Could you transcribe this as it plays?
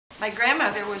My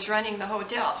grandmother was running the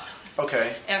hotel.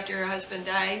 Okay. After her husband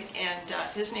died, and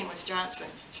his name was Johnson.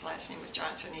 His last name was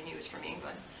Johnson, and he was from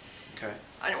England. Okay.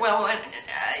 Well,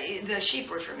 the sheep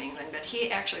were from England, but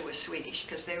he actually was Swedish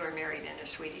because they were married in a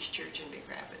Swedish church in Big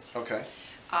Rapids. Okay.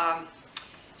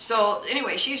 So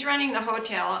anyway, she's running the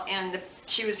hotel, and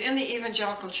she was in the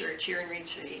evangelical church here in Reed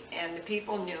City, and the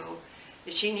people knew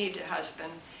that she needed a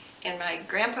husband. And my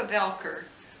grandpa Voelker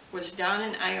was down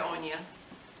in Ionia.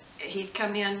 He'd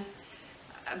come in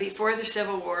before the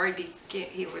Civil War.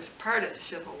 He was part of the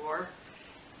Civil War,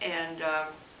 and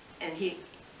he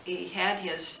had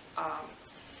his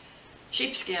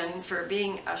sheepskin for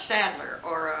being a saddler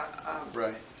or a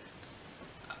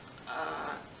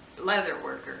leather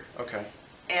worker. Okay.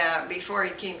 Before he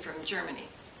came from Germany.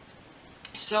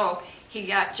 So he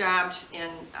got jobs in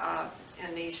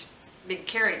these big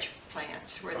carriage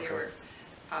plants where they were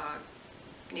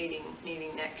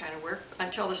needing that kind of work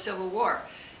until the Civil War.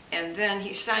 And then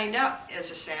he signed up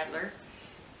as a saddler,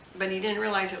 but he didn't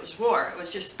realize it was war. It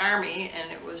was just army,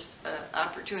 and it was an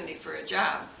opportunity for a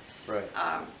job. Right.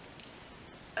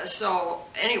 So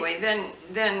anyway,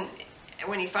 then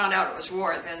when he found out it was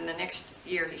war, then the next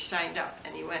year he signed up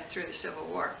and he went through the Civil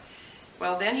War.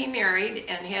 Well, then he married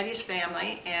and had his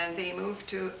family, and they moved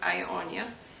to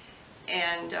Ionia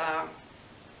and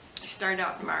started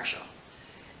out in Marshall.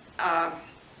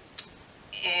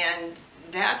 And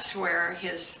that's where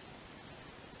his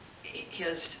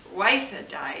wife had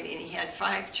died, and he had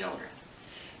 5 children.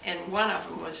 And one of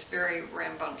them was very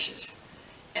rambunctious,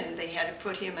 and they had to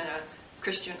put him in a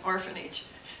Christian orphanage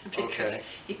because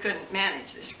he couldn't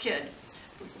manage this kid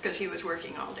because he was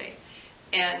working all day.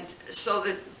 And so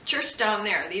the church down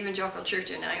there, the evangelical church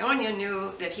in Ionia,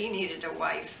 knew that he needed a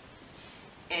wife.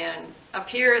 And up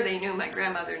here, they knew my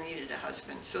grandmother needed a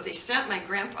husband. So they sent my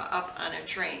grandpa up on a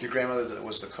train. Your grandmother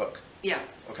was the cook? Yeah.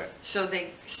 Okay. So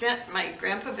they sent my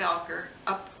grandpa Voelker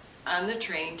up on the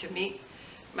train to meet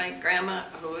my grandma,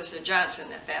 who was a Johnson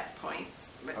at that point,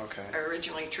 but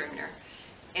originally Trimner.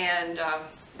 And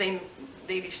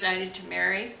they decided to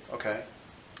marry. Okay.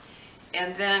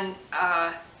 And then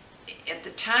at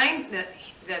the time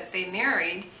that they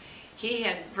married, he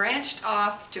had branched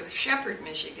off to Shepherd,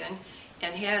 Michigan,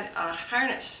 and had a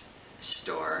harness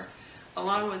store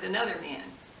along with another man.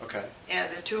 Okay.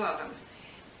 And the 2 of them.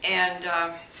 And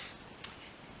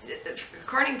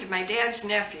according to my dad's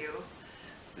nephew,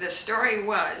 the story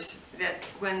was that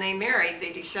when they married,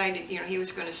 they decided, he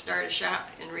was going to start a shop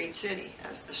in Reed City,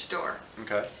 a store.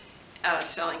 Okay.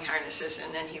 Selling harnesses,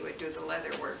 and then he would do the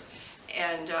leather work.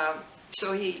 And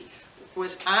so he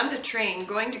was on the train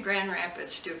going to Grand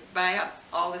Rapids to buy up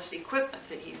all this equipment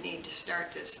that he'd need to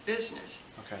start this business.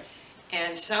 Okay.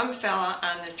 And some fella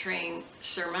on the train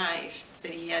surmised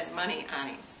that he had money on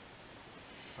him.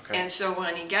 Okay. And so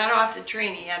when he got off the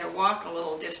train, he had to walk a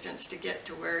little distance to get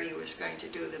to where he was going to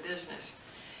do the business.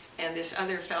 And this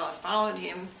other fella followed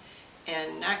him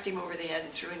and knocked him over the head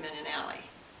and threw him in an alley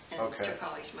and took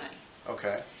all his money.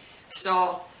 Okay.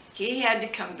 So he had to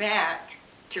come back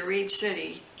to Reed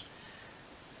City,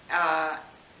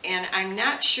 and I'm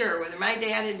not sure whether my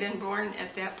dad had been born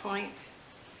at that point,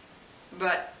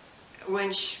 but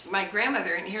when my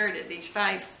grandmother inherited these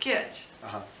 5 kids,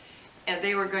 and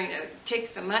they were going to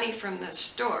take the money from the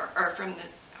store, or from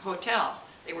the hotel,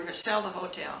 they were going to sell the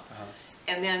hotel,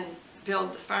 and then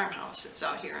build the farmhouse that's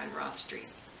out here on Roth Street.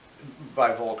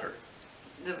 By Voelker?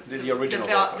 The original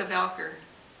Voelker? The Voelker.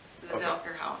 The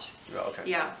Voelker house. Okay.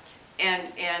 Yeah. And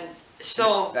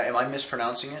so... Now, am I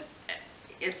mispronouncing it?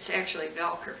 It's actually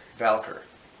Voelker. Voelker.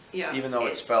 Yeah. Even though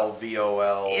it's spelled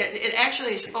V-O-L... It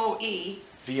actually is O-E.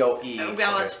 V-O-E.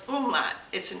 Well, it's umlaut.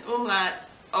 It's an umlaut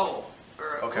O,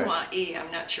 or umlaut E,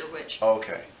 I'm not sure which.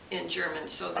 Okay. In German,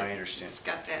 so that I understand. It's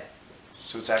got that...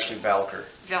 So it's actually Voelker.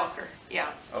 Voelker,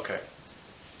 yeah. Okay.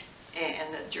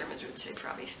 And the Germans would say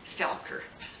probably Voelker.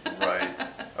 Right.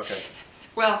 Okay.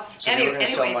 Well, so they were going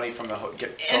to sell money from the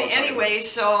anyway,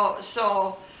 so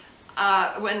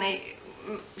when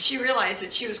she realized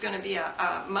that she was going to be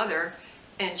a mother,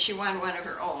 and she wanted one of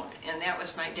her own, and that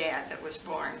was my dad that was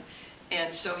born,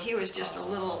 and so he was just a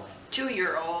little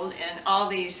 2-year-old, and all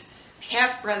these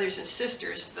half brothers and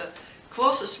sisters. The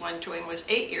closest one to him was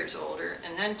 8 years older,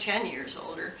 and then 10 years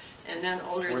older, and then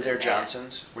older. Were there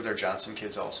Johnsons? Were there Johnson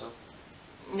kids also?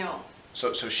 No.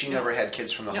 So she never had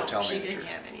kids from the hotel manager? No, she didn't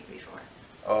have any before.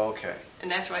 Oh, okay. And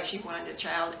that's why she wanted a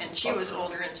child, and she was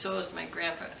older, and so was my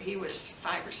grandpa. He was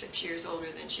 5 or 6 years older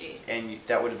than she. And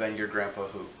that would have been your grandpa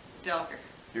who? Voelker.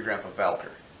 Your grandpa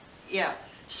Voelker. Yeah.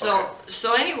 So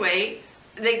anyway,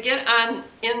 they get on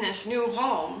in this new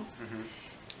home,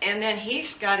 and then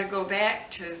he's got to go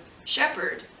back to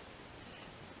Shepherd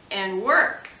and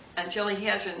work until he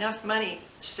has enough money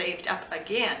saved up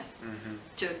again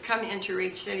to come into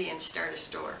Reed City and start a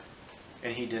store.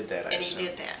 And he did that, I assume. And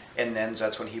he did that. And then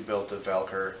that's when he built the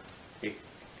Voelker.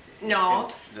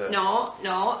 No. Then,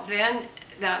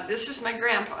 now this is my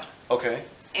grandpa. Okay.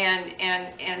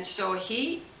 And so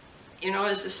he, you know,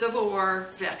 is a Civil War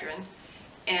veteran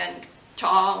and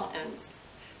tall and,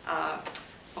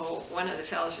 one of the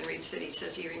fellows in Reed City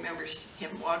says he remembers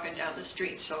him walking down the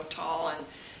street so tall and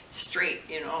straight,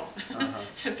 you know,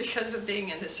 because of being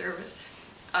in the service.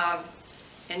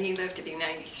 And he lived to be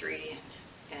 93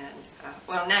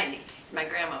 well, 90. My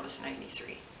grandma was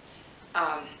 93.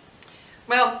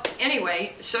 Well,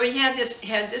 anyway, so he had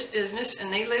this business,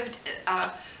 and they lived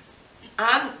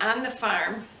on the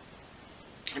farm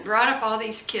and brought up all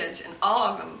these kids, and all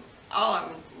of them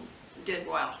did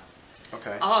well.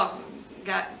 Okay. All of them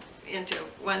got into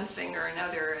one thing or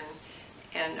another,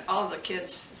 and all the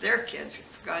kids, their kids,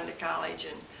 have gone to college,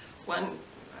 and one,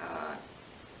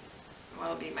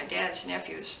 well, it'll be my dad's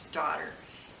nephew's daughter,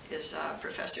 is a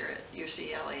professor at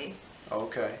UCLA.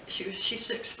 Okay. She's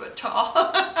 6 foot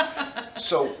tall.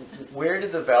 So where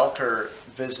did the Voelker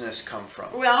business come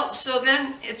from? Well, so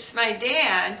then it's my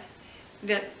dad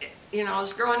that, you know,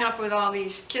 is growing up with all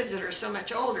these kids that are so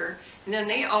much older, and then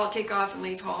they all take off and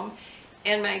leave home.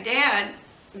 And my dad,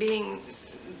 being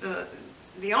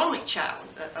the only child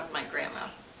of my grandma,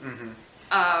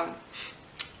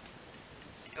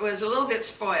 was a little bit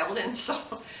spoiled, and so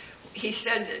he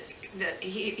said that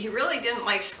he really didn't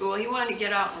like school. He wanted to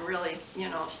get out and really, you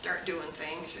know, start doing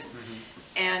things.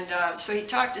 And so he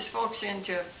talked his folks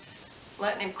into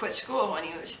letting him quit school when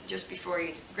he was just before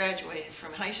he graduated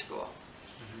from high school.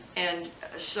 And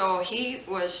so he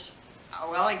was,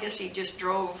 well, I guess he just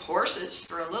drove horses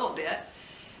for a little bit,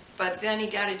 but then he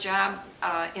got a job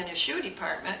in a shoe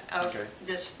department of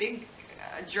this big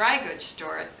dry goods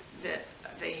store that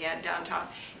they had downtown.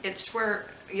 It's where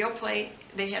Yoplait,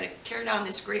 they had to tear down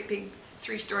this great big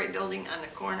 3-story building on the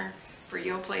corner for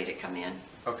Yoplait to come in.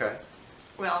 Okay.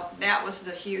 Well, that was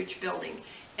the huge building.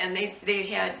 And they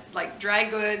had like dry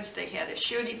goods, they had a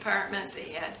shoe department,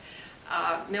 they had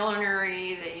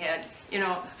millinery, they had, you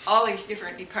know, all these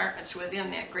different departments within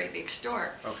that great big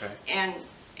store. Okay.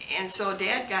 And so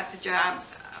Dad got the job,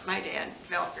 my dad,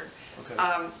 Voelker,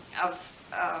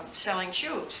 of selling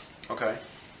shoes. Okay.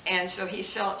 And so he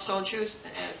sold shoes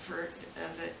for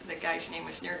the guy's name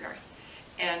was Nergarth.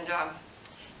 And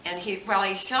while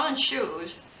he's selling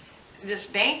shoes, this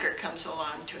banker comes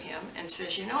along to him and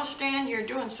says, you know, Stan, you're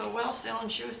doing so well selling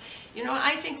shoes. You know,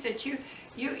 I think that you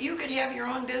could have your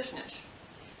own business,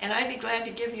 and I'd be glad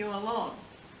to give you a loan.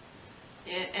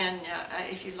 And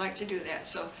if you'd like to do that.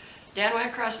 So Dad went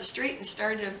across the street and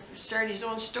started his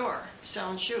own store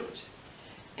selling shoes.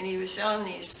 And he was selling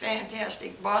these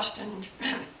fantastic Boston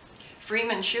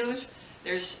Freeman shoes.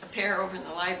 There's a pair over in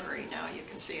the library now. You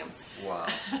can see them. Wow.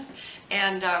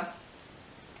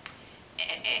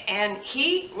 And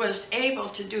he was able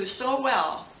to do so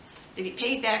well that he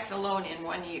paid back the loan in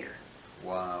 1 year.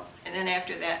 Wow. And then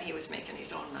after that, he was making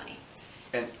his own money.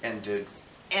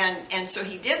 And so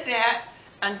he did that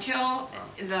until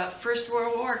the First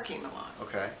World War came along.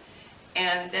 Okay.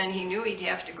 And then he knew he'd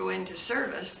have to go into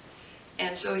service.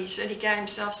 And so he said he got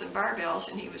himself some barbells,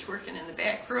 and he was working in the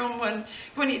back room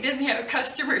when he didn't have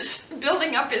customers,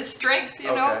 building up his strength,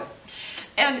 you know.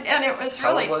 And it was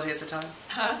really... How old was he at the time?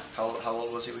 Huh? How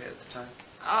old was he at the time?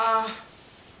 I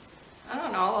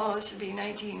don't know. This would be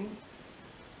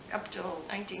up till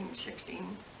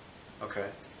 1916. Okay.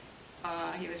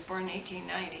 He was born in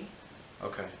 1890.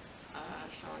 Okay.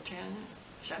 So 10,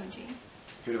 17. He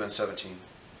would have been 17.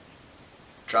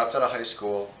 Dropped out of high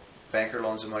school. Banker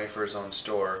loans him money for his own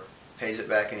store. Pays it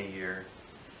back in a year.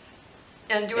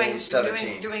 And he's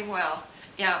 17. doing well.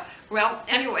 Yeah. Well,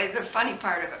 anyway, the funny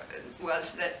part of it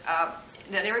was that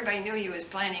that everybody knew he was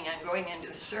planning on going into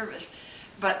the service,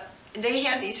 but they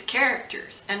had these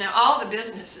characters, and all the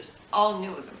businesses all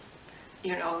knew them.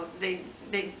 You know, they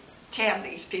tabbed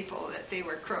these people that they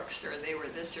were crooks, or they were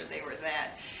this, or they were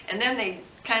that, and then they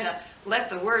kind of let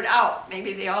the word out.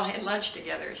 Maybe they all had lunch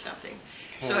together or something,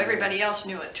 so everybody else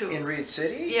knew it too. In Reed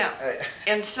City? Yeah.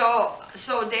 And so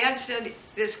Dad said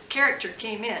this character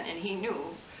came in, and he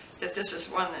knew that this is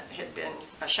one that had been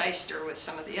a shyster with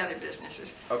some of the other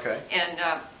businesses. Okay.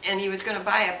 And he was going to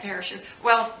buy a pair of shoes.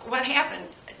 Well, what happened?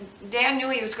 Dad knew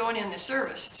he was going in the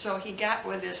service, so he got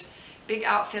with this big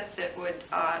outfit that would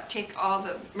take all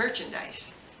the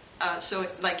merchandise. So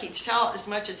like he'd sell as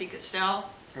much as he could sell.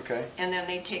 Okay. And then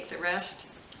they'd take the rest.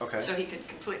 Okay. So he could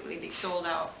completely be sold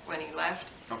out when he left.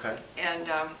 Okay.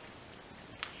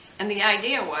 And the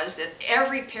idea was that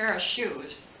every pair of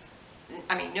shoes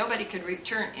I mean, nobody could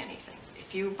return anything.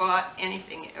 If you bought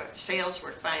anything, sales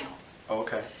were final.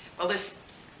 Okay. Well, this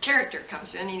character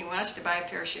comes in and he wants to buy a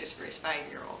pair of shoes for his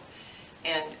 5-year-old.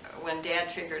 And when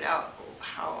Dad figured out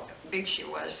how big she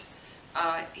was,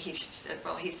 he said,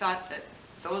 well, he thought that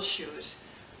those shoes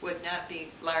would not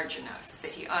be large enough,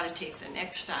 that he ought to take the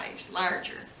next size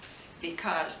larger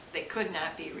because they could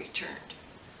not be returned.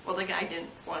 Well, the guy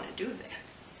didn't want to do that,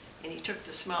 and he took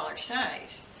the smaller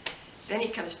size. Then he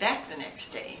comes back the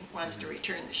next day, wants to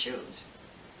return the shoes.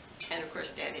 And of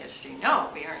course, Dad had to say, no,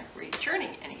 we aren't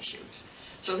returning any shoes.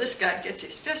 So this guy gets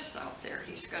his fists out there.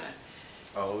 He's going to...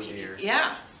 Oh, dear.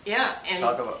 Yeah, yeah. And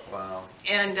talk about, wow.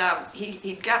 And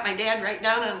he got my dad right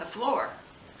down on the floor.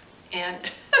 And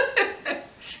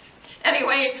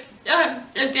anyway,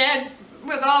 Dad,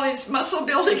 with all his muscle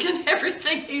building and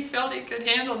everything, he felt he could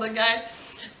handle the guy.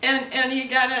 And he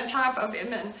got on top of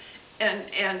him.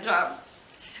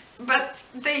 But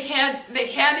they had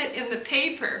it in the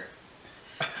paper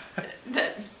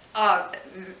that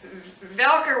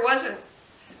Voelker wasn't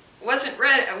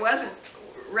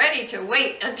ready to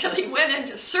wait until he went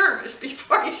into service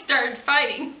before he started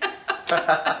fighting.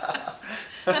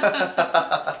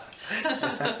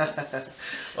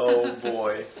 Oh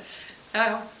boy.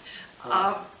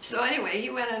 So anyway, he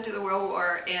went into the World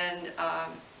War, and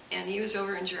he was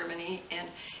over in Germany, and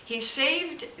he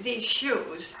saved these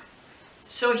shoes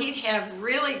so he'd have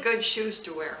really good shoes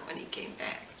to wear when he came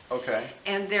back. Okay.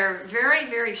 And they're very,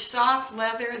 very soft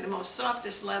leather, the most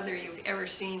softest leather you've ever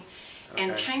seen,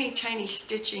 and tiny, tiny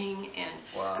stitching, and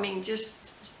wow. I mean,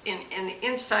 just in the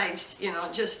insides, you know,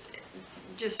 just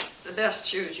the best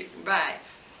shoes you can buy.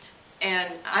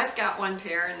 And I've got one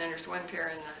pair, and then there's one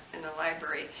pair in the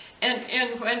library.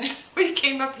 And when we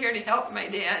came up here to help my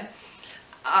dad,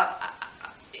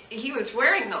 he was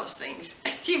wearing those things.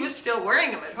 He was still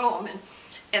wearing them at home,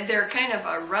 and they're kind of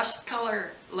a rust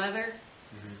color leather.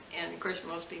 And of course,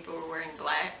 most people were wearing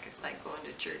black, like going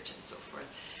to church and so forth.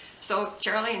 So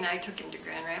Charlie and I took him to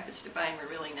Grand Rapids to buy him a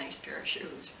really nice pair of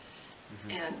shoes.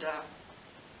 And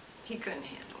he couldn't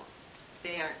handle them.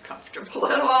 They aren't comfortable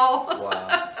at all.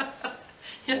 Wow.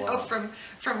 You know,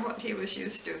 from what he was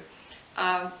used to.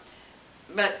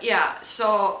 But yeah,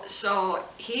 so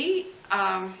he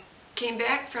came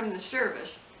back from the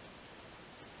service.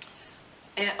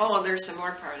 And oh, there's some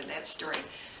more part of that story.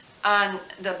 On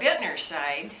the Bittner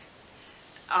side,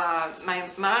 my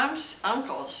mom's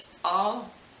uncles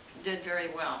all did very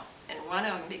well, and one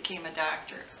of them became a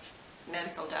doctor,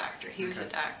 medical doctor. He was a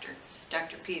doctor,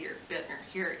 Dr. Peter Bittner,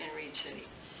 here in Reed City.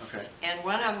 Okay. And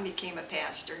one of them became a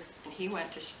pastor, and he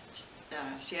went to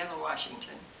Seattle,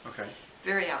 Washington. Okay.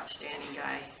 Very outstanding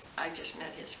guy. I just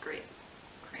met his great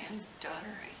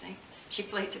granddaughter, I think. She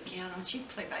plays the piano, and she can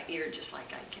play by ear just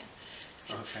like I can.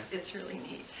 It's really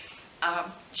neat.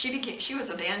 She was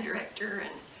a band director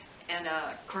and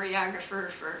a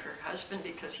choreographer for her husband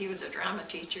because he was a drama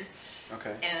teacher.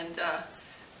 Okay. And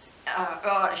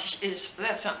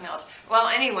that's something else. Well,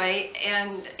 anyway,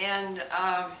 and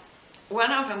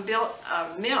one of them built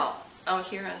a mill out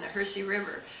here on the Hersey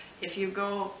River. If you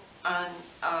go on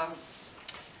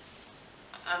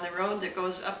the road that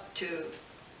goes up to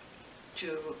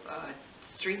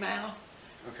 3 Mile.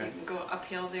 Okay. You can go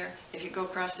uphill there. If you go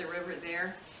across the river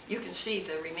there, you can see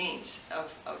the remains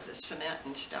of the cement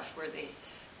and stuff where they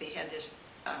had this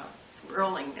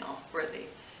rolling mill where they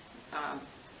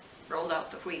rolled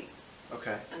out the wheat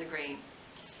and the grain.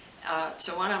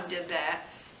 So one of them did that,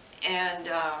 and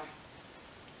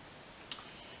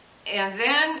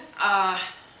then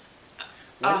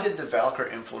when did the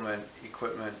Voelker Implement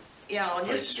equipment? Yeah, well,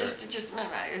 just a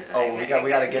minute. Oh, we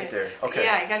got to get there. Okay.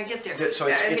 Yeah, you got to get there. So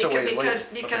it's a ways later.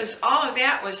 Because all of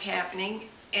that was happening,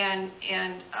 and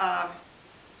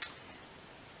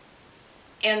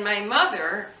my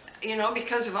mother, you know,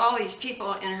 because of all these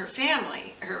people in her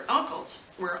family, her uncles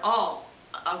were all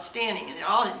outstanding, and they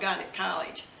all had gone to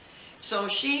college. So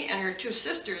she and her 2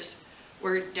 sisters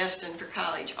were destined for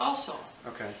college also.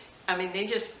 Okay. I mean,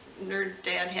 their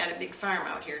dad had a big farm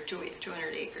out here,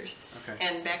 200 acres. Okay.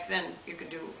 And back then, you could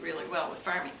do really well with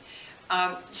farming.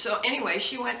 So anyway,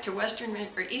 she went to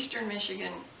Eastern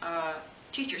Michigan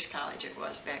Teachers College, it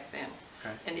was back then,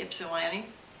 in Ypsilanti.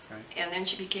 And then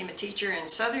she became a teacher in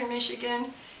Southern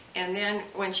Michigan. And then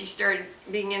when she started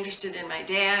being interested in my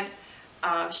dad,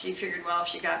 she figured, well, if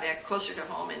she got back closer to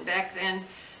home, and back then,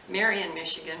 Marion,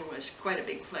 Michigan was quite a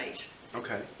big place.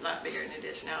 Okay. A lot bigger than it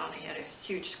is now, and they had a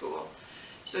huge school.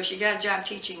 So she got a job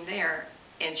teaching there,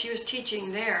 and she was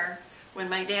teaching there when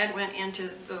my dad went into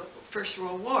the First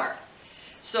World War.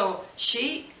 So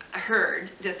she heard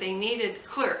that they needed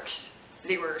clerks.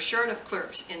 They were short of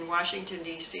clerks in Washington,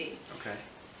 D.C. Okay.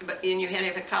 and you had to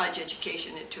have a college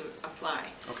education to apply.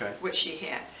 Okay. Which she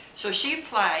had. So she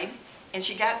applied, and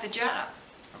she got the job.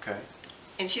 Okay.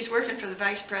 And she's working for the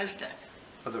vice president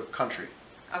Of the country.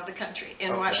 of the country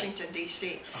in Okay. Washington,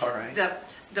 D.C. All right.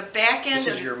 The back end This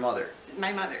of is your mother.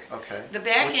 my mother. Okay. The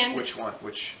back end. Which one?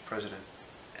 Which president?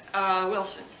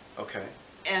 Wilson. Okay.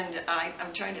 And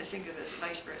I'm trying to think of the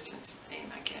vice president's name.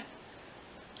 I can't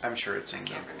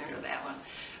remember that one.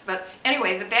 But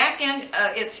anyway, the back end,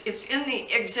 it's in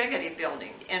the executive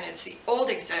building, and it's the old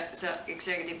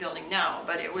executive building now,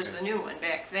 but it was Okay. the new one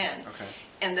back then. Okay.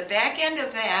 And the back end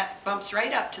of that bumps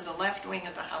right up to the left wing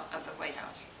of the White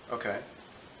House. Okay.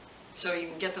 So you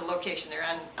can get the location there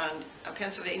on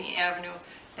Pennsylvania Avenue,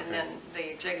 and Okay. then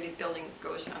the executive building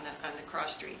goes on the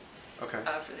cross street. Okay.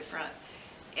 For the front.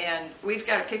 And we've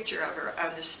got a picture of her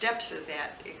on the steps of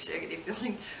that executive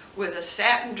building with a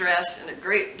satin dress and a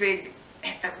great big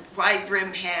wide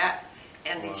brim hat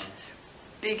and Wow. these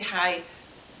big high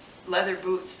leather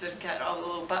boots that got all the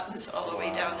little buttons all the way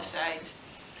down Wow. the sides.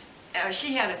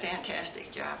 She had a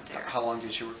fantastic job there. How long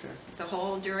did she work there? The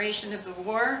whole duration of the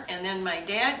war, and then my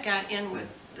dad got in with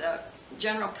the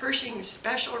General Pershing's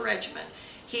Special Regiment.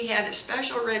 He had a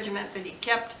special regiment that he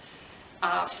kept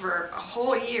for a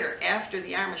whole year after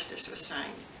the armistice was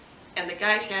signed. And the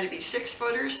guys had to be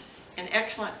 6-footers and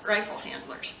excellent rifle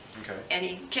handlers. Okay. And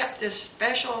he kept this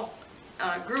special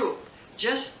group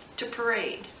just to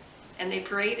parade. And they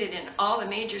paraded in all the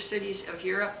major cities of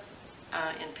Europe,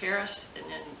 in Paris and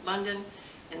in London,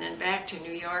 and then back to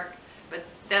New York. But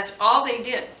that's all they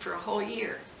did for a whole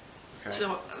year. Okay.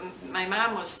 So my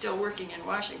mom was still working in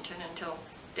Washington until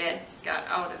Dad got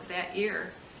out of that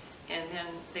year. And then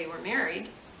they were married,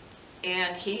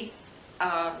 and he,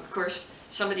 of course,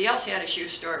 somebody else had a shoe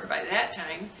store by that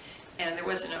time, and there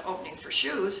wasn't an opening for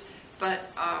shoes, but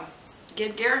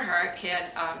Gid Gerhardt had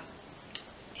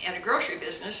a grocery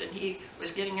business, and he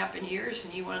was getting up in years,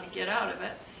 and he wanted to get out of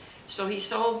it. So he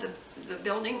sold the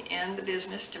building and the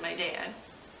business to my dad,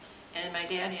 and my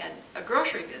dad had a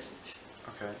grocery business.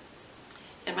 Okay.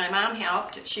 And my mom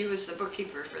helped. She was the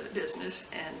bookkeeper for the business,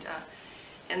 and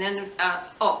then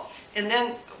and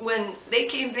then when they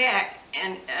came back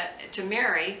and to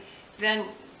marry, then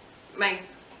my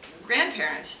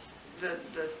grandparents, the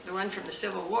one from the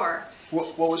Civil War.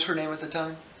 What was her name at the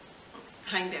time?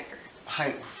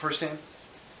 Heinbecker. First name?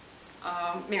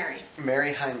 Mary.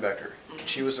 Mary Heinbecker. Mhm.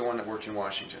 She was the one that worked in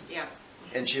Washington. Yeah.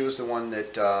 And she was the one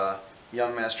that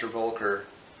young Master Voelker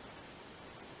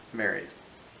married,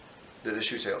 the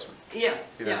shoe salesman. Yeah.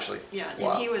 Eventually. Yeah.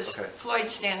 Wow. And he was Okay.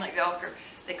 Floyd Stanley Voelker.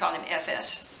 They called him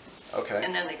FS. Okay.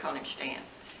 And then they called him Stan.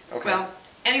 Okay. Well,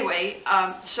 anyway,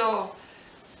 so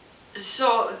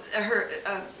her,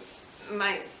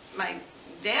 my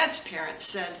dad's parents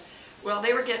said, well,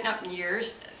 they were getting up in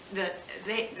years that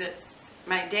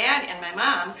my dad and my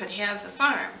mom could have the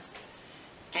farm,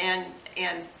 and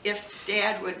if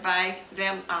Dad would buy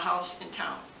them a house in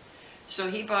town. So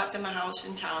he bought them a house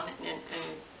in town, and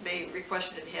they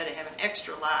requested it had to have an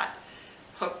extra lot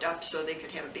hooked up so they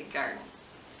could have a big garden.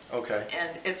 Okay.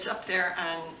 And it's up there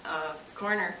on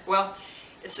corner, well,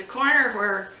 it's a corner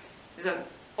where the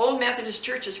old Methodist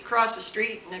church is across the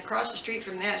street, and across the street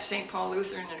from that, St. Paul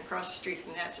Lutheran, and across the street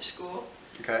from that's a school.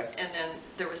 Okay. And then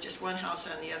there was just one house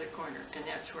on the other corner, and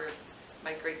that's where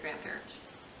my grandparents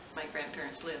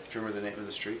lived. Do you remember the name of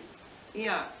the street?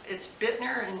 Yeah, it's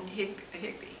Bittner and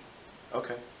Higby.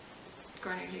 Okay.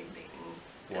 Corner Higby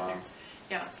and Wow. Bittner.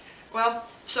 Yeah. Well,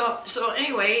 so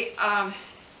anyway,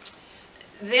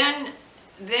 then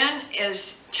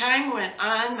as time went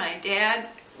on, my dad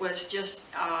was just,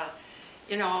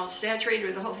 saturated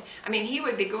with the whole thing. I mean, he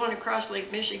would be going across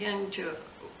Lake Michigan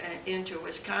into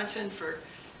Wisconsin for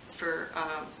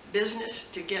business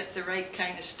to get the right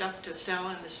kind of stuff to sell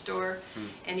in the store.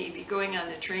 And he'd be going on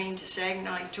the train to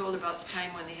Saginaw. He told about the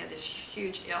time when they had this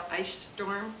huge ice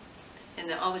storm,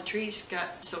 and all the trees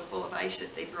got so full of ice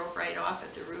that they broke right off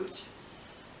at the roots.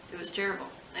 It was terrible.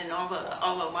 And all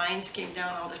the lines came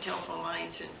down, all the telephone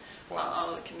lines, and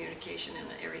all the communication and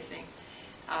everything.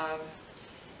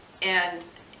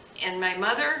 And my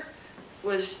mother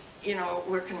was,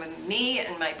 working with me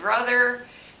and my brother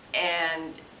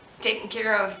and taking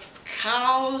care of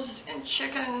cows and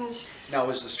chickens. Now,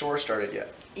 was the store started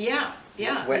yet? Yeah.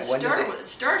 When It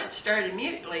started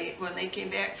immediately when they came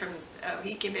back from,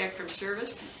 he came back from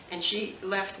service, and she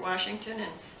left Washington,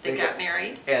 and they got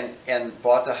married. And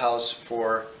bought the house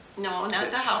for... No, not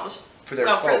the house. For their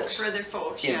folks. For their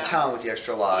folks, in town with the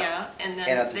extra lot. Yeah, and then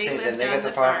at the they same, lived and they on got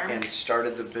the farm and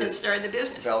started the business. And started the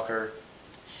business. Voelker.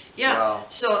 Yeah. Wow.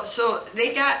 So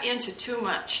they got into too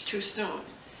much too soon.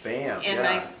 Bam. And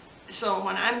yeah. so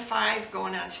when I'm 5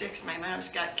 going on 6, my mom's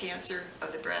got cancer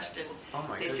of the breast, and Oh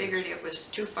my they goodness. figured it was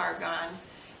too far gone,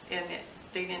 and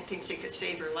they didn't think they could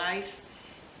save her life.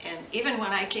 And even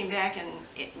when I came back in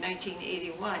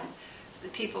 1981, the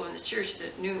people in the church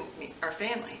that knew me, our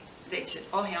family, they said,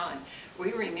 "Oh, Helen,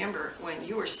 we remember when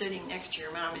you were sitting next to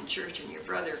your mom in church and your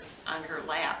brother on her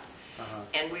lap,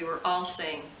 and we were all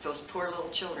saying, those poor little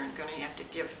children are going to have to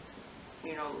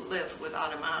live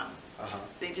without a mom."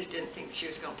 They just didn't think she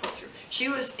was going to pull through. She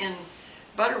was in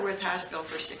Butterworth Hospital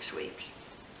for 6 weeks.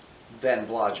 Then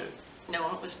Blodgett.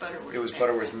 No, it was Butterworth. It was back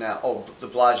Butterworth then. now. Oh, the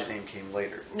Blodgett name came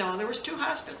later. No, there was 2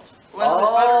 hospitals. One was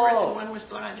Butterworth and one was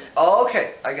Blodgett. Oh,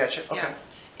 okay. I got you. Okay. Yeah.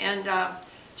 And They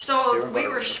so were in we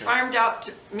were Butterworth, okay. farmed out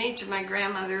to me to my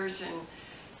grandmother's, and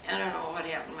I don't know what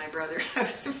happened to my brother.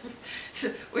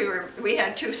 we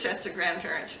had 2 sets of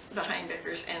grandparents, the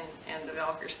Heinbeckers and the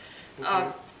Voelkers.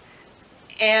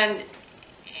 And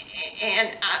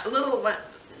little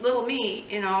me,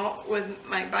 with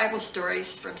my Bible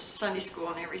stories from Sunday school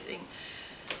and everything,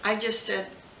 I just said,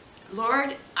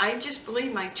 "Lord, I just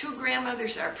believe my 2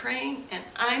 grandmothers are praying, and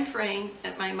I'm praying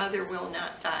that my mother will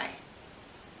not die."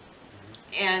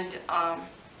 And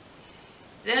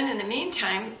then in the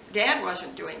meantime, Dad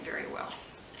wasn't doing very well.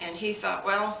 And he thought,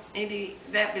 well, maybe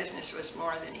that business was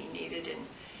more than he needed, and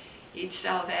he'd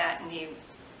sell that. And he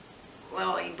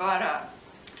bought a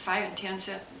 5 and 10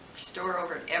 cent store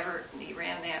over at Everett, and he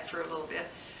ran that for a little bit.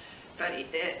 But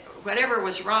whatever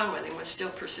was wrong with him was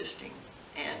still persisting.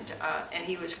 And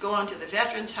he was going to the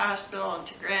Veterans Hospital and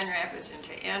to Grand Rapids and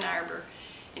to Ann Arbor,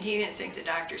 and he didn't think the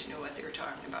doctors knew what they were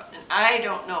talking about. And I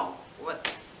don't know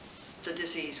what the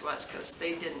disease was, because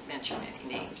they didn't mention any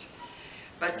names.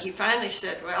 But he finally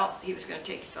said, well, he was going to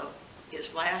take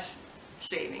his last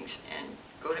savings and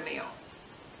go to Mayo,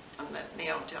 and let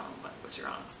Mayo tell him what was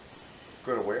wrong.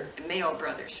 Go to where? Mayo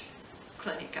Brothers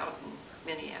Clinic out in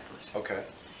Minneapolis. Okay.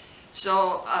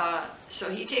 So so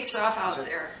he takes off out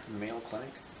there. Mayo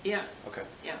Clinic? Yeah. Okay.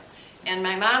 Yeah. And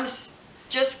my mom's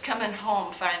just coming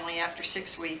home finally after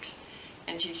 6 weeks,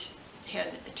 and she's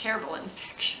had a terrible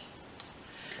infection.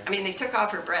 Okay. I mean, they took off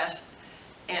her breast,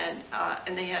 and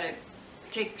they had to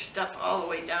take stuff all the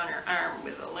way down her arm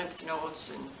with the lymph nodes,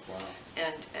 and Wow.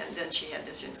 and then she had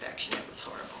this infection. It was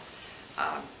horrible.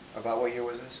 About what year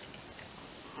was this?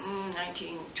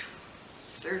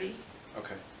 1930,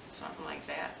 Okay. something like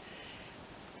that.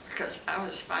 Because I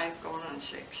was 5 going on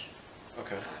 6.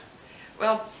 Okay.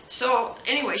 Well, so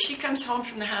anyway, she comes home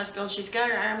from the hospital. She's got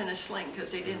her arm in a sling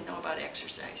because they didn't know about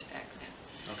exercise back then.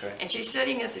 Okay. And she's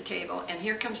sitting at the table, and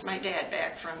here comes my dad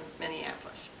back from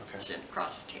Minneapolis, Okay. sitting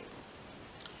across the table.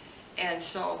 And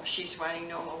so she's wanting to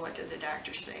know, well, what did the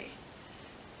doctor say?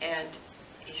 And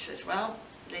he says, well,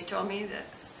 they told me that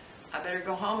I better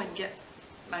go home and get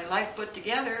my life put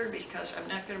together because I'm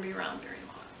not going to be around very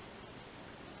long.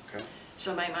 Okay.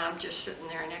 So my mom, just sitting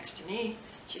there next to me,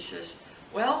 she says,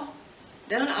 well,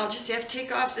 then I'll just have to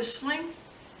take off this sling,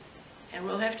 and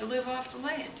we'll have to live off the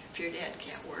land if your dad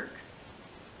can't work.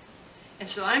 And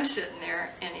so I'm sitting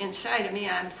there, and inside of me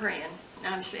I'm praying,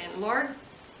 and I'm saying, Lord,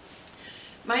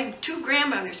 my 2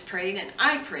 grandmothers prayed, and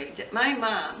I prayed that my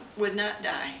mom would not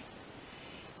die.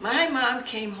 My mom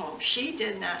came home. She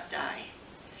did not die.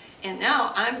 And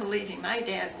now I'm believing my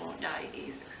dad won't die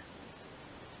either.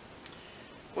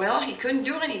 Well, he couldn't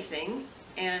do anything,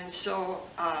 and so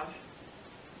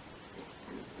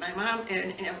my mom,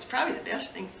 and it was probably the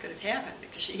best thing that could have happened,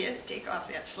 because she had to take off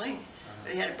that sling.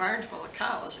 They had a barn full of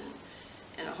cows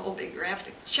and a whole big raft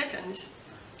of chickens,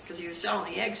 because he was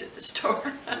selling the eggs at the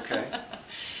store. Okay.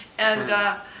 And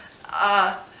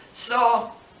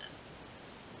so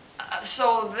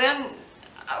then,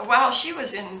 while she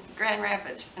was in Grand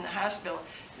Rapids in the hospital,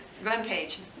 Glenn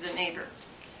Page, the neighbor,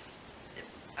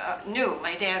 knew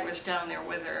my dad was down there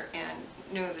with her and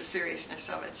knew the seriousness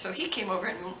of it. So he came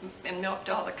over and milked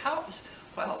all the cows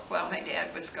while my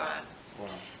dad was gone. Wow.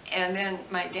 And then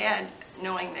my dad,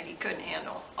 knowing that he couldn't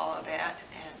handle all of that,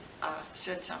 and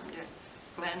said something to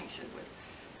Glenn. He said,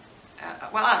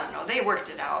 well, I don't know, they worked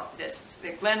it out that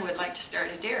Glenn would like to start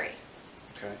a dairy.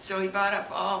 Okay. So he bought up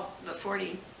all the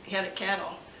 40 head of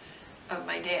cattle of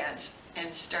my dad's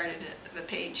and started the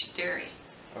Page Dairy.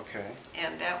 Okay.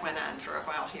 And that went on for a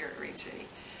while here at Reed City.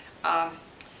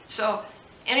 So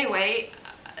anyway,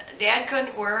 Dad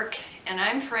couldn't work, and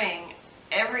I'm praying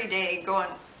every day going,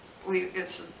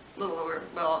 it's a little over,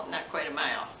 well, not quite a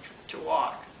mile to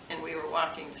walk, and we were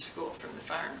walking to school from the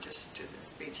farm just to the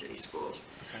Reed City schools.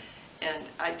 Okay. And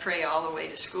I'd pray all the way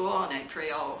to school, and I'd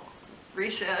pray all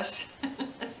recess.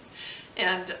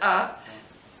 And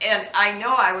I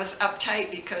know I was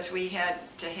uptight because we had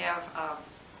to have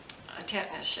a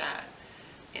tetanus shot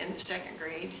in the 2nd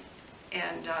grade,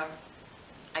 and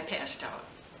I passed out.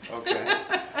 Okay.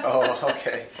 Oh,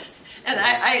 okay. And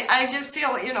I just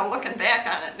feel, you know, looking back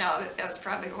on it now, that was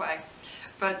probably why.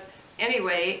 But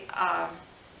anyway,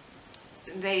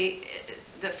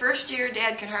 the first year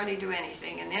Dad could hardly do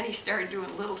anything, and then he started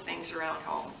doing little things around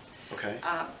home. Okay.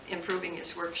 Improving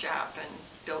his workshop and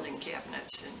building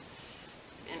cabinets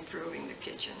and improving the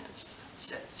kitchen,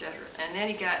 etc. And then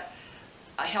he got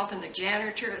helping the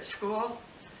janitor at school,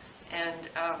 and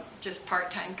just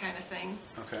part-time kind of thing.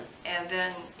 Okay. And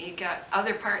then he got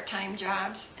other part-time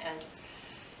jobs,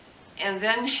 and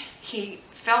then he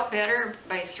felt better.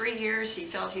 By 3 years, he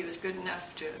felt he was good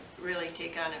enough to really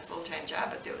take on a full-time job,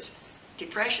 but there was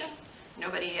depression.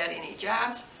 Nobody had any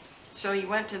jobs. So he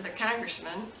went to the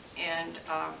congressman, and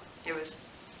it was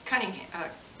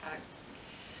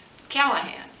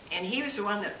Callahan, and he was the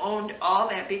one that owned all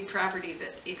that big property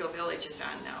that Eagle Village is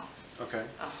on now. Okay.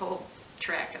 A whole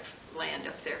tract of land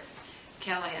up there.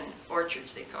 Callahan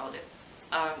Orchards, they called it.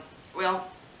 Well,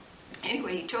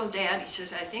 anyway, he told Dad, he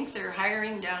says, I think they're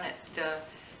hiring down at the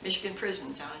Michigan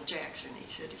prison down in Jackson. He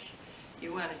said, if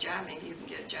you want a job, maybe you can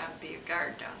get a job, be a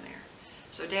guard down there.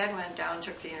 So Dad went down,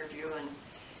 took the interview,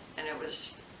 and it was,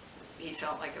 he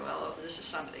felt like, well, this is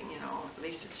something, you know, at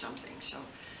least it's something. So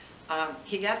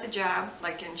he got the job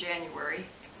like in January,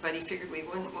 but he figured we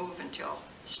wouldn't move until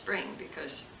spring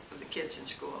because of the kids in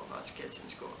school, lots of kids in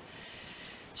school.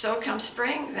 So come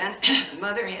spring, then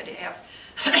Mother had to have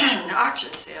an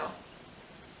auction sale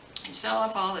and sell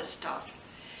off all this stuff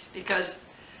because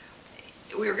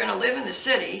we were going to live in the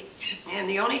city, and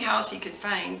the only house he could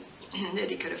find that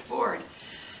he could afford,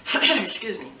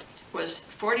 excuse me, was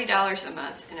 $40 a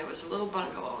month, and it was a little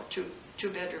bungalow,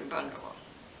 two-bedroom bungalow.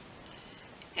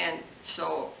 And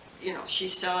so, you know,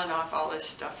 she's selling off all this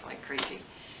stuff like crazy.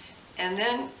 And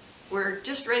then we're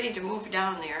just ready to move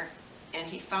down there, and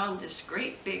he found this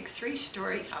great big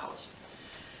 3-story house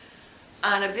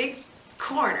on a big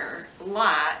corner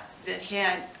lot that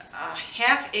had a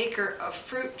 ½ acre of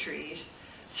fruit trees,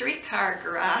 3-car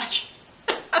garage,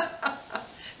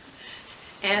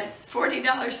 and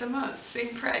 $40 a month,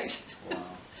 same price. Wow.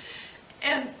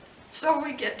 And so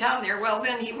we get down there. Well,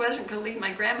 then he wasn't going to leave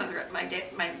my grandmother.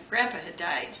 My grandpa had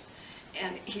died,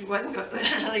 and he wasn't going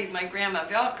to leave my grandma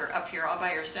Voelker up here all by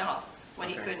herself when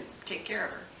he couldn't take care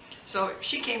of her. So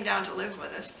she came down to live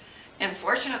with us, and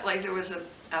fortunately there was a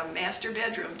master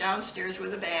bedroom downstairs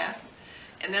with a bath,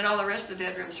 and then all the rest of the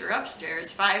bedrooms are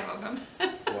upstairs, 5 of them.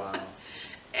 Wow.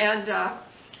 And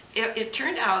it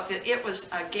turned out that it was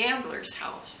a gambler's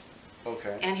house.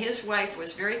 Okay. And his wife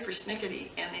was very persnickety,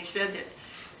 and they said that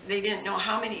they didn't know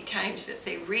how many times that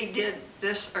they redid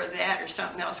this or that or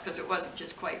something else because it wasn't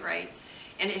just quite right.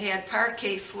 And it had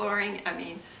parquet flooring, I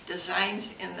mean,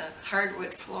 designs in the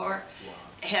hardwood floor. Wow.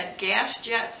 It had gas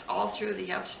jets all through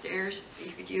the upstairs that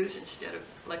you could use instead of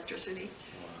electricity.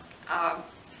 Wow.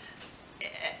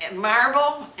 And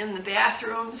marble in the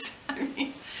bathrooms. I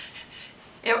mean,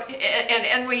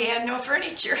 and we had no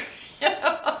furniture.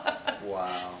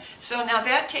 Wow. So now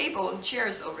that table and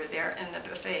chairs over there in the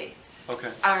buffet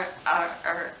Okay. are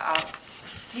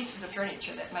pieces of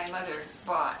furniture that my mother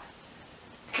bought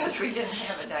because we didn't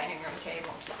have a dining room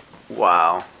table.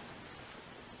 Wow.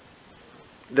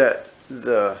 The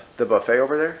buffet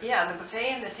over there? Yeah, the buffet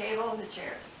and the table and the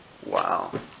chairs.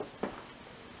 Wow.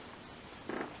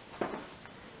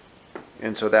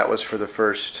 And so that was for the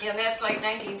first. Yeah, that's like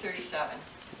 1937.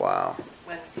 Wow.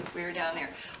 When we were down there.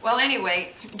 Well,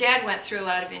 anyway, Dad went through a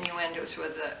lot of innuendos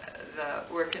with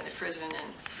the work in the prison,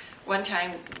 and one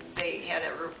time they had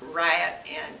a riot,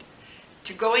 and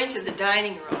to go into the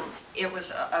dining room, it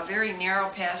was a very narrow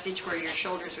passage where your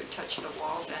shoulders would touch the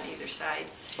walls on either side.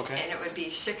 Okay. And it would be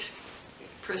 6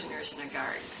 prisoners and a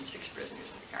guard, and 6 prisoners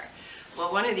and a guard.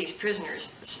 Well, one of these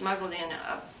prisoners smuggled in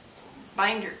a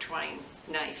binder twine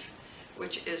knife,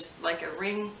 which is like a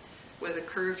ring with a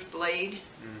curved blade.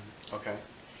 Okay.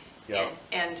 Yeah.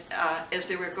 And as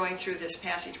they were going through this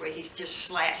passageway, he just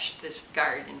slashed this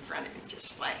guard in front of him, just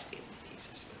slashed it in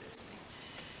pieces with this thing.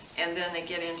 And then they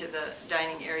get into the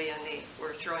dining area, and they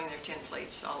were throwing their tin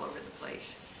plates all over the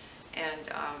place.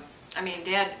 And I mean,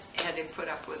 Dad had to put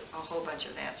up with a whole bunch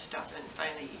of that stuff, and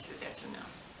finally he said, that's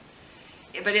enough.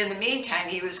 But in the meantime,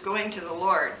 he was going to the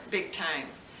Lord big time.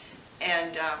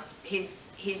 And he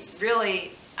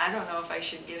really, I don't know if I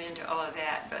should get into all of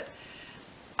that, but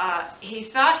he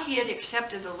thought he had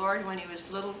accepted the Lord when he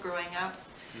was little growing up,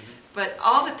 but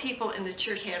all the people in the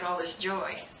church had all this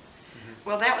joy.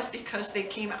 Well, that was because they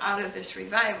came out of this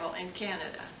revival in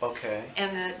Canada. Okay.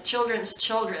 And the children's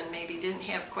children maybe didn't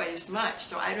have quite as much,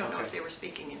 so I don't know if they were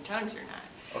speaking in tongues or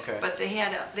not. Okay. But they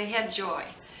had joy.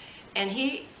 And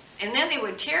then they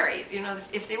would tarry. You know,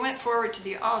 if they went forward to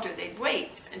the altar, they'd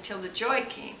wait until the joy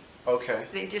came. Okay.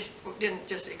 They just didn't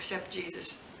just accept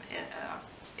Jesus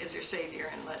as their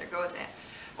Savior and let it go at that.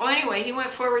 Well, anyway, he went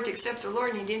forward to accept the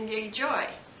Lord, and he didn't get any joy.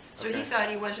 So he thought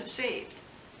he wasn't saved.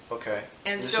 Okay.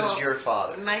 And this so, is your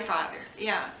father? My father,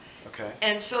 yeah. Okay.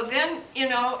 And so then, you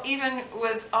know, even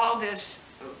with all this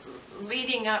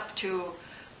leading up to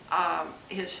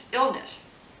his illness,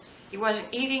 he wasn't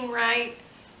eating right.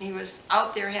 He was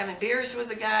out there having beers with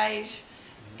the guys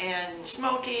and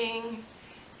smoking,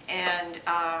 and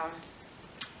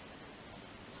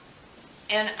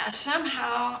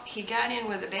somehow he got in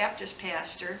with a Baptist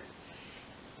pastor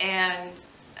and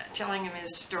telling him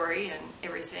his story and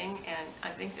everything, and I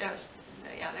think that was,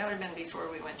 yeah, that would have been before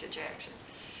we went to Jackson.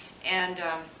 And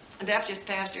the Baptist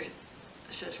pastor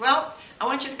says, well, I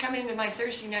want you to come into my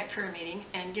Thursday night prayer meeting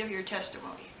and give your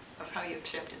testimony of how you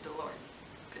accepted the Lord.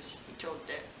 Because he told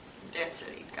Dad said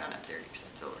he'd gone up there to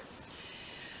accept the Lord.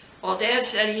 Well, Dad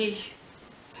said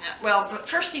but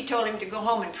first he told him to go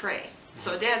home and pray.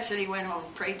 So Dad said he went home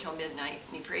and prayed till midnight,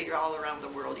 and he prayed all around the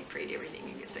world. He prayed everything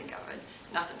you could think of, and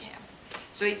nothing happened.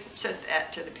 So he said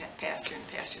that to the pastor, and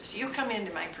the pastor said, you come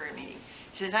into my prayer meeting.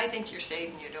 He says, I think you're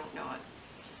saved and you don't know it.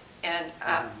 And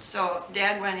so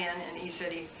Dad went in, and he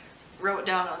said he wrote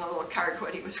down on a little card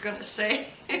what he was going to say.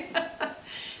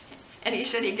 And he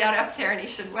said he got up there and he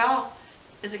said, well,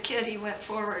 as a kid he went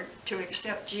forward to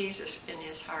accept Jesus in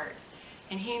his heart.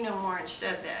 And he no more and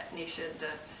said that. And he said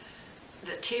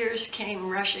the tears came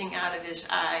rushing out of his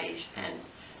eyes, and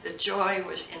the joy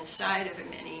was inside of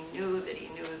him, and he knew that he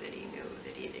knew that he knew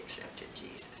that he'd accepted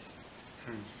Jesus.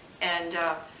 And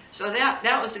so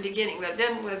that was the beginning. But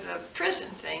then with the prison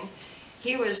thing,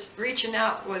 he was reaching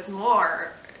out with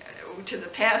more to the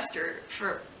pastor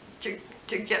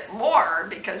to get more,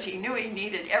 because he knew he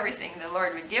needed everything the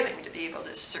Lord would give him to be able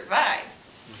to survive.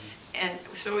 And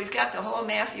so we've got the whole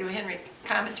Matthew Henry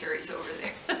commentaries over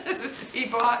there he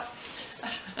bought.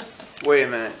 Wait a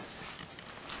minute.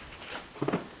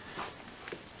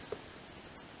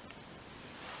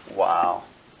 Wow.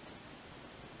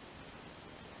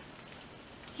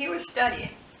 He was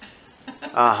studying.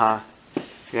 Uh-huh.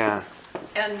 Yeah.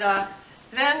 And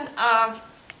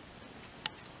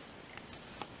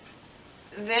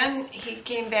then he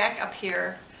came back up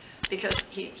here because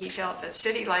he felt that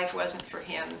city life wasn't for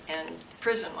him and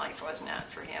prison life was not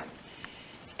for him.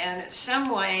 And in some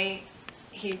way,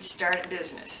 he'd start a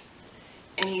business.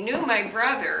 And he knew my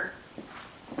brother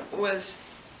was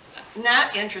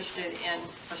not interested in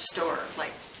a store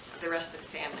like the rest of the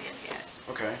family had had.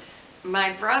 Okay.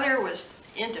 My brother was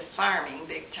into farming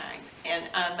big time. And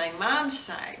on my mom's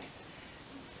side,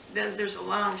 there's a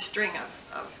long string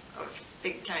of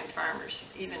big time farmers,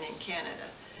 even in Canada.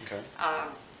 Okay.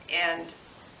 And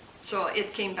so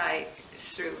it came by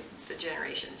through the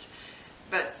generations.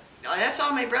 But that's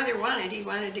all my brother wanted. He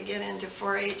wanted to get into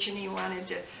 4-H, and he wanted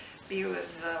to be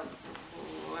with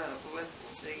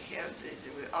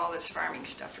all this farming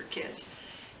stuff for kids.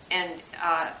 And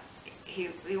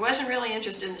he wasn't really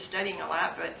interested in studying a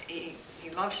lot, but he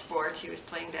loved sports. He was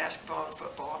playing basketball and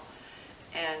football.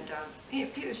 And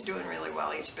he was doing really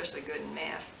well. He was especially good in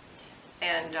math.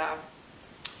 And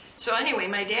so anyway,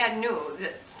 my dad knew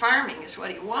that farming is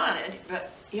what he wanted,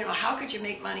 but you know, how could you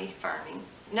make money farming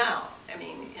now? I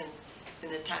mean, in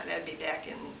the time, that'd be back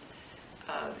in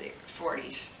the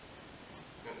 40s.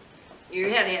 You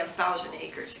had to have 1,000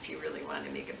 acres if you really wanted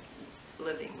to make a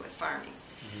living with farming.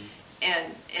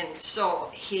 And so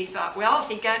he thought, well, if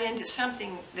he got into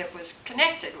something that was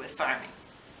connected with farming.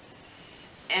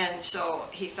 And so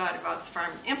he thought about the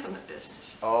farm implement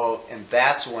business. Oh, and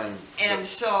that's when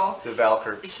the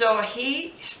Voelker. So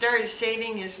he started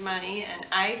saving his money, and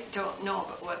I don't know,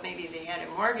 but what, maybe they had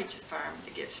to mortgage the farm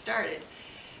to get started.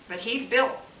 But he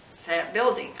built that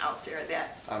building out there.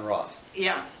 That On Roth.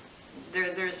 Yeah.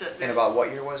 There's And about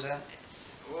what year was that?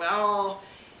 Well,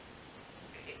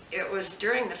 it was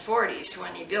during the 40s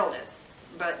when he built it,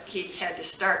 but he had to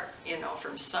start, you know,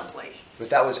 from someplace. But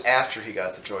that was after he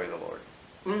got the joy of the Lord.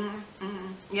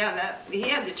 Yeah, he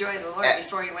had the joy of the Lord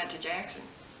before he went to Jackson.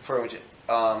 Before he went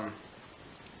to,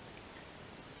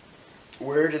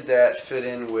 where did that fit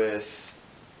in with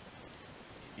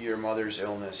your mother's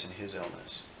illness and his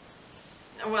illness?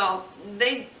 Well,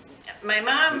 my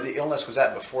mom. The illness, was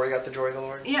that before he got the joy of the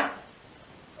Lord? Yeah.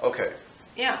 Okay.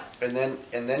 Yeah. And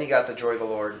then he got the joy of the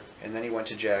Lord, and then he went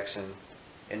to Jackson,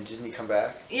 and didn't he come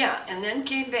back? Yeah, and then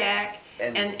came back,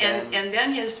 and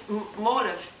then his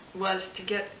motive was to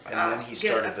get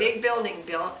a big building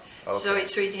built. Okay.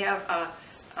 So he'd have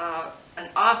an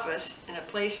office and a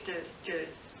place to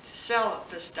sell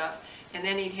the stuff, and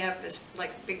then he'd have this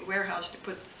like big warehouse to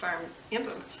put the farm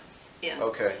implements in.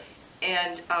 Okay.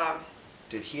 And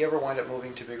did he ever wind up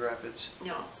moving to Big Rapids?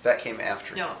 no. That came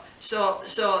after. No. So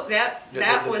that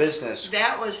The was business.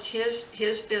 That was his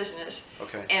business.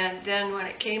 Okay. And then when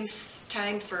it came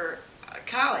time for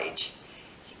college,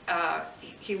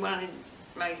 he wanted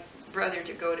my brother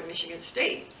to go to Michigan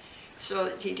State, so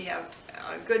that he'd have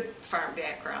a good farm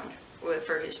background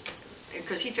for his,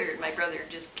 because he figured my brother would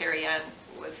just carry on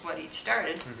with what he'd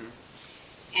started.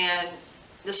 Mm-hmm. And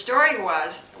the story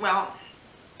was, well,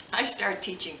 I started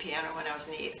teaching piano when I was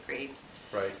in the 8th grade.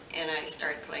 Right. And I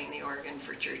started playing the organ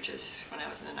for churches when I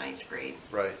was in the 9th grade.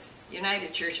 Right.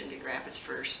 United Church in Big Rapids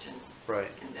first, and Right.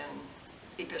 and then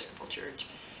Episcopal Church.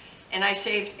 And I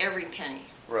saved every penny.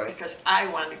 Right. Because I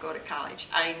wanted to go to college.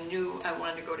 I knew I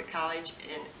wanted to go to college,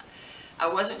 and I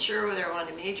wasn't sure whether I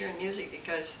wanted to major in music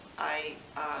because I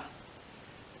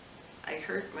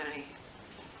hurt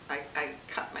I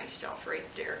cut myself right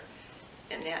there,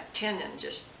 and that tendon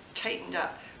just tightened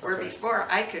up. Where Okay. before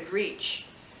I could reach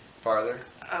Farther?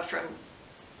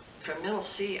 from middle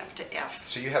C up to F.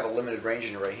 So you have a limited range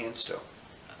in your right hand still?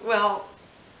 Well,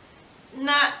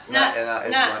 not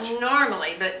as much?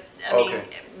 normally, but I Okay.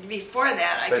 mean, before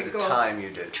that I But could at the go time you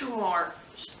did. 2 more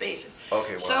spaces.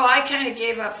 Okay, wow. So I kind of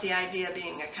gave up the idea of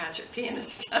being a concert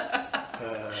pianist.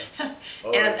 Okay.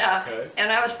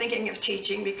 And I was thinking of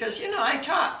teaching because, you know, I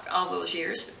taught all those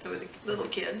years with the little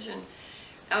kids.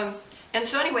 And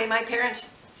so anyway, my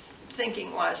parents'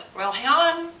 thinking was, well,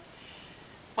 Helen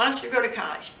wants to go to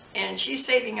college, and she's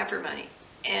saving up her money,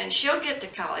 and she'll get to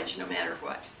college no matter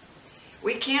what.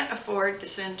 We can't afford to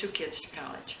send 2 kids to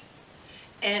college.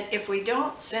 And if we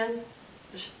don't send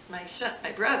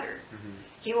my brother, Mm-hmm.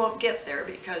 he won't get there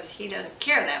because he doesn't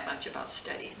care that much about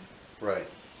studying. Right.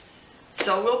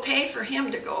 So we'll pay for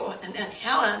him to go, and then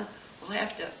Helen will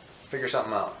have to Figure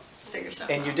something out. figure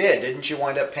something And you out. didn't you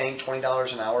wind up paying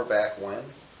 $20 an hour back when?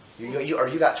 You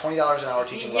got $20 an hour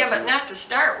teaching Yeah, lessons? but not to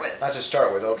start with. Not to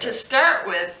start with, okay. To start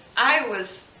with, I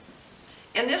was,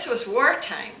 and this was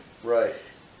wartime, Right.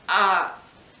 I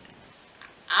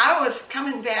was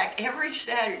coming back every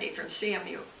Saturday from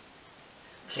CMU.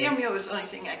 CMU was the only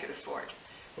thing I could afford.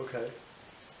 Okay.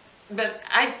 But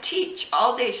I'd teach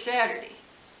all day Saturday.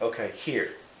 Okay,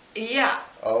 here. Yeah.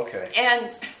 Okay. And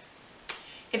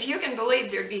if you can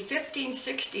believe, there'd be 15,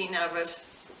 16 of us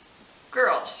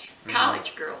girls,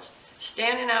 college girls,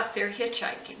 standing out there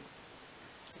hitchhiking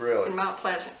Really? in Mount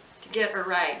Pleasant to get a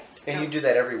ride. And you do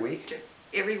that every week?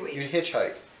 Every week. You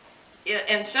hitchhike?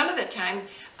 And some of the time,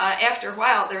 after a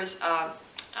while, there's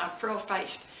Pearl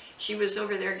Feist. She was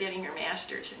over there getting her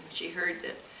master's, and she heard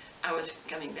that I was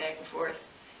coming back and forth.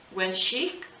 When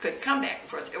she could come back and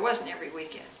forth, it wasn't every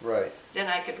weekend. Right. Then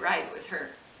I could ride with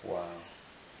her. Wow.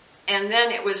 And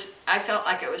then I felt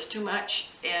like it was too much,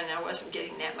 and I wasn't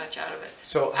getting that much out of it.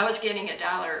 So I was getting $1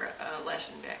 a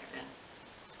lesson back then.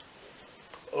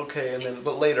 okay, and then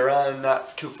but later on,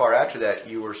 not too far after that,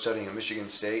 you were studying at Michigan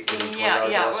State. Getting $20 Yeah. a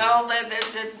lesson? Well,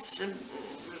 there's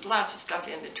lots of stuff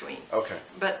in between. Okay.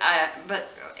 But at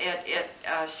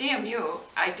CMU,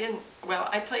 I didn't. Well,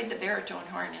 I played the baritone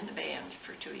horn in the band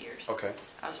for 2 years. Okay.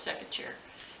 I was second chair,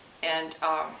 and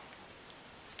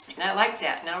I liked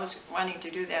that. And I was wanting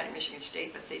to do that at Michigan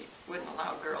State, but they wouldn't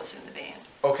allow girls in the band.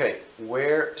 Okay.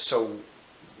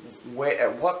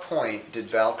 At what point did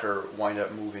Voelker wind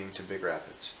up moving to Big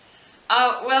Rapids?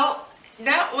 Well,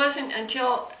 that wasn't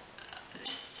until.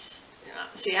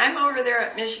 See, I'm over there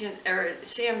at Michigan or at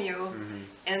CMU,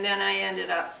 and then I ended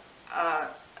up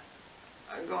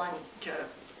going to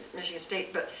Michigan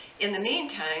State. But in the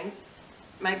meantime,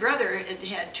 my brother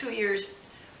had 2 years.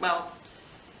 Well,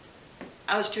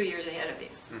 I was 2 years ahead of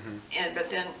him. And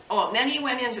then he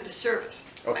went into the service.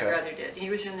 Okay. My brother did. He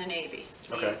was in the Navy.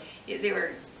 Okay. They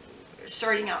were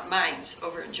sorting out mines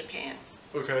over in Japan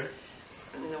Okay.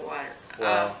 in the water.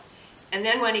 Wow. And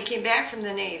then when he came back from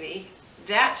the Navy,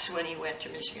 that's when he went to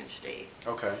Michigan State.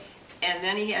 Okay. And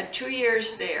then he had 2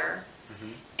 years there.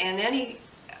 And then he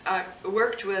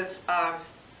worked with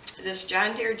this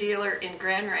John Deere dealer in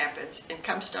Grand Rapids in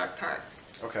Comstock Park.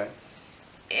 Okay.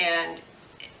 And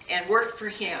worked for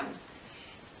him.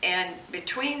 And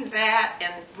between that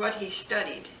and what he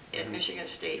studied at Michigan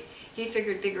State, he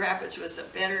figured Big Rapids was a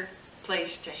better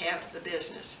place to have the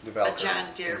business, a John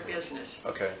Deere business,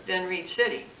 Okay. than Reed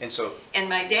City. And so. And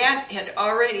my dad had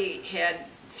already had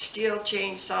steel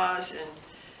chainsaws and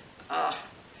I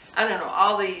don't know,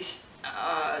 all these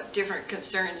different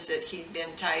concerns that he'd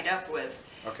been tied up with.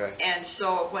 Okay. And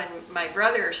so when my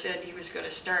brother said he was going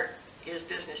to start his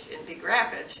business in Big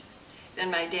Rapids,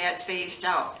 then my dad phased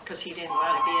out because he didn't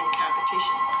want to be in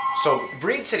competition. So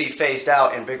Breed City phased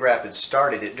out and Big Rapids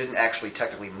started. It didn't actually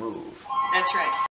technically move. That's right.